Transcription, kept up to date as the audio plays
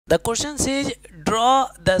The question says draw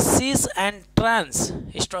the cis and trans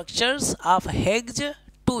structures of Hege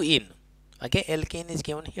 2-ene. Okay, alkane is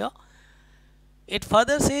given here. It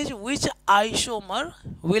further says which isomer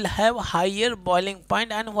will have higher boiling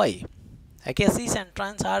point and why. Okay, cis and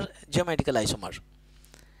trans are geometrical isomer.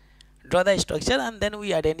 Draw the structure and then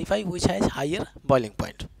we identify which has higher boiling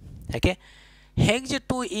point. Okay, Hege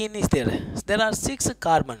 2-ene is there. There are 6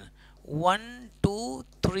 carbon. 1, 2,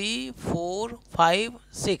 3, 4, 5,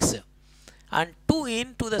 6. And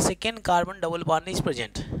 2-ene to the second carbon double bond is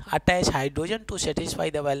present. Attach hydrogen to satisfy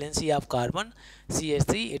the valency of carbon.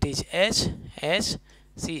 CH3, it is H, H,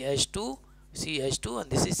 CH2, CH2,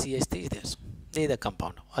 and this is CH3 is there. This is the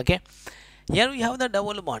compound. Okay. Here we have the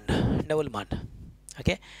double bond.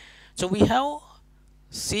 Okay. So we have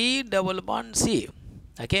C double bond C.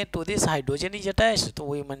 Okay. To this hydrogen is attached. So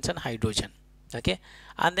we mention hydrogen. Okay.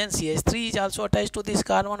 And then CH3 is also attached to this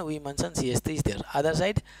carbon. We mention CH3 is there. Other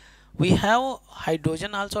side, we have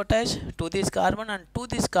hydrogen also attached to this carbon, and to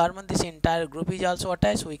this carbon this entire group is also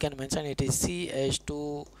attached. We can mention it is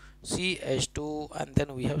CH2, CH2, and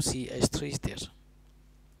then we have CH3 is there.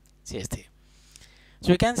 CH3.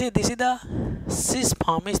 So we can say this is the cis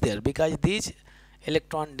form is there because these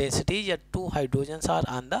electron densities at 2 hydrogens are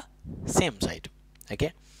on the same side.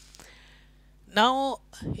 Okay. Now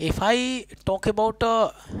if I talk about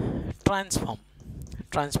transform,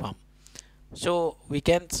 so we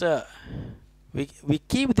can we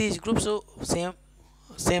keep these groups so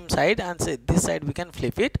same side, and say this side we can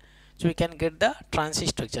flip it, so we can get the trans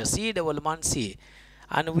structure C double bond C,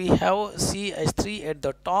 and we have CH3 at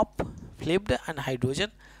the top flipped and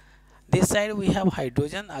hydrogen. This side we have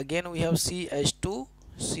hydrogen, again we have CH2,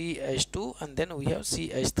 CH2, and then we have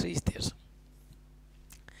CH3 is there.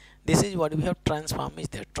 This is what we have transform is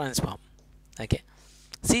there, transform. Okay,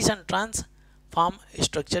 cis and trans form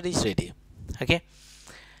structure is ready. Okay,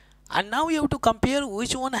 and now we have to compare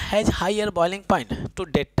which one has higher boiling point. To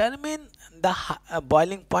determine the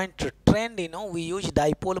boiling point trend, we use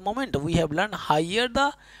dipole moment. We have learned higher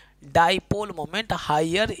the dipole moment,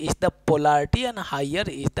 higher is the polarity and higher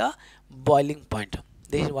is the boiling point.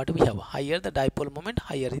 This is what we have, higher the dipole moment,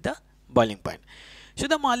 higher is the boiling point. So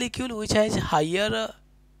the molecule which has higher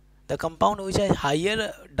the compound which has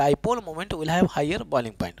higher dipole moment will have higher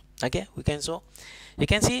boiling point. Okay, we can so you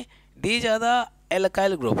can see these are the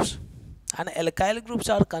alkyl groups, and alkyl groups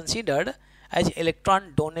are considered as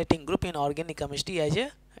electron donating group in organic chemistry as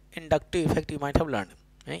a inductive effect you might have learned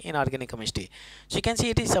in organic chemistry. So you can see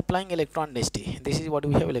it is supplying electron density. This is what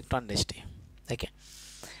we have, electron density. Okay,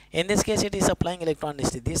 in this case it is supplying electron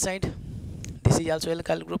density this side. This is also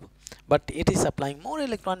alkyl group, but it is supplying more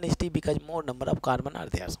electron density because more number of carbon are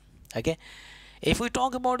there. Okay, if we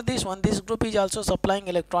talk about this one, this group is also supplying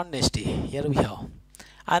electron density. Here we have,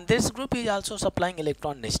 and this group is also supplying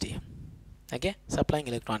electron density. Okay, supplying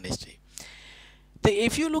electron density. So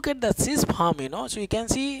if you look at the cis form, so you can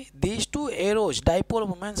see these two arrows, dipole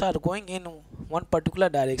moments are going in one particular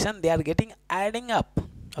direction. They are getting adding up.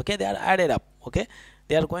 Okay, they are added up. Okay,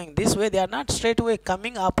 they are going this way. They are not straight away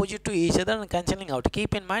coming opposite to each other and cancelling out.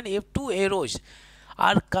 Keep in mind, if two arrows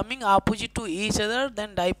are coming opposite to each other,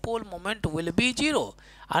 then dipole moment will be 0,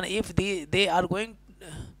 and if they are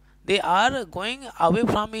going away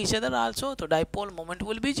from each other also, so dipole moment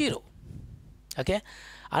will be 0. Okay,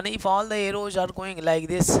 and if all the arrows are going like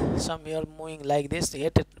this, some here moving like this,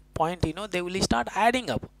 at a point they will start adding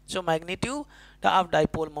up, so magnitude of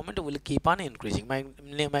dipole moment will keep on increasing.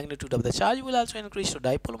 Magnitude of the charge will also increase, so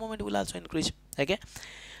dipole moment will also increase. Okay,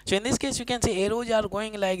 so in this case you can say arrows are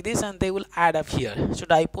going like this and they will add up here, so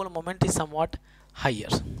dipole moment is somewhat higher.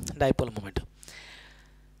 Dipole moment,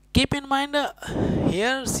 keep in mind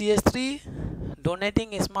here CH3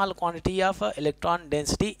 donating a small quantity of electron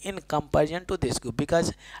density in comparison to this group,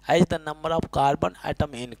 because as the number of carbon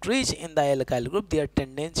atom increase in the alkyl group, their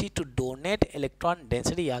tendency to donate electron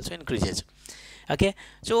density also increases. Okay,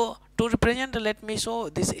 so to represent, let me show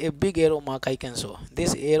this a big arrow mark. I can show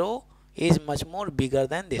this arrow is much more bigger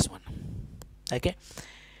than this one. Okay,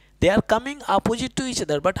 they are coming opposite to each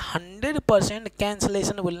other, but 100%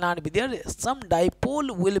 cancellation will not be there. Some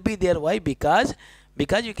dipole will be there. Why? Because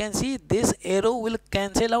you can see this arrow will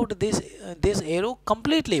cancel out this arrow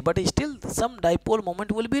completely, but still some dipole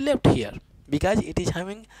moment will be left here because it is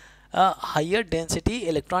having a higher density,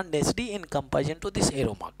 electron density in comparison to this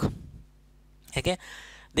arrow mark. Okay,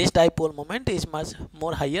 this dipole moment is much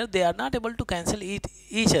more higher. They are not able to cancel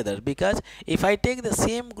each other, because if I take the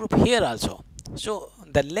same group here also, so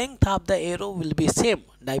the length of the arrow will be same,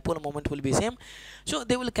 dipole moment will be same, so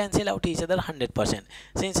they will cancel out each other 100%.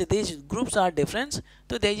 Since these groups are different,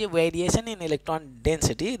 so there is a variation in electron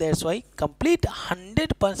density, that's why complete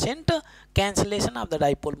 100% cancellation of the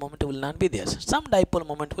dipole moment will not be there. Some dipole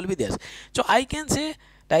moment will be there. So I can say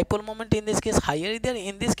dipole moment in this case higher is there,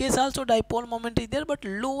 in this case also dipole moment is there, but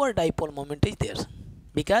lower dipole moment is there,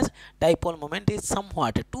 because dipole moment is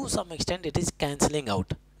somewhat, to some extent, it is cancelling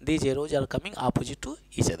out. These arrows are coming opposite to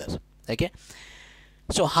each other. Okay,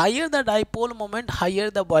 so higher the dipole moment, higher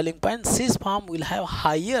the boiling point. Cis form will have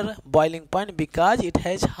higher boiling point because it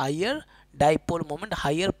has higher dipole moment,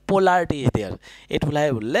 higher polarity is there. It will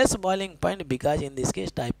have less boiling point because in this case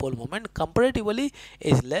dipole moment comparatively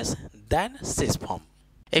is less than cis form.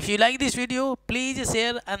 If you like this video, please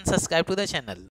share and subscribe to the channel.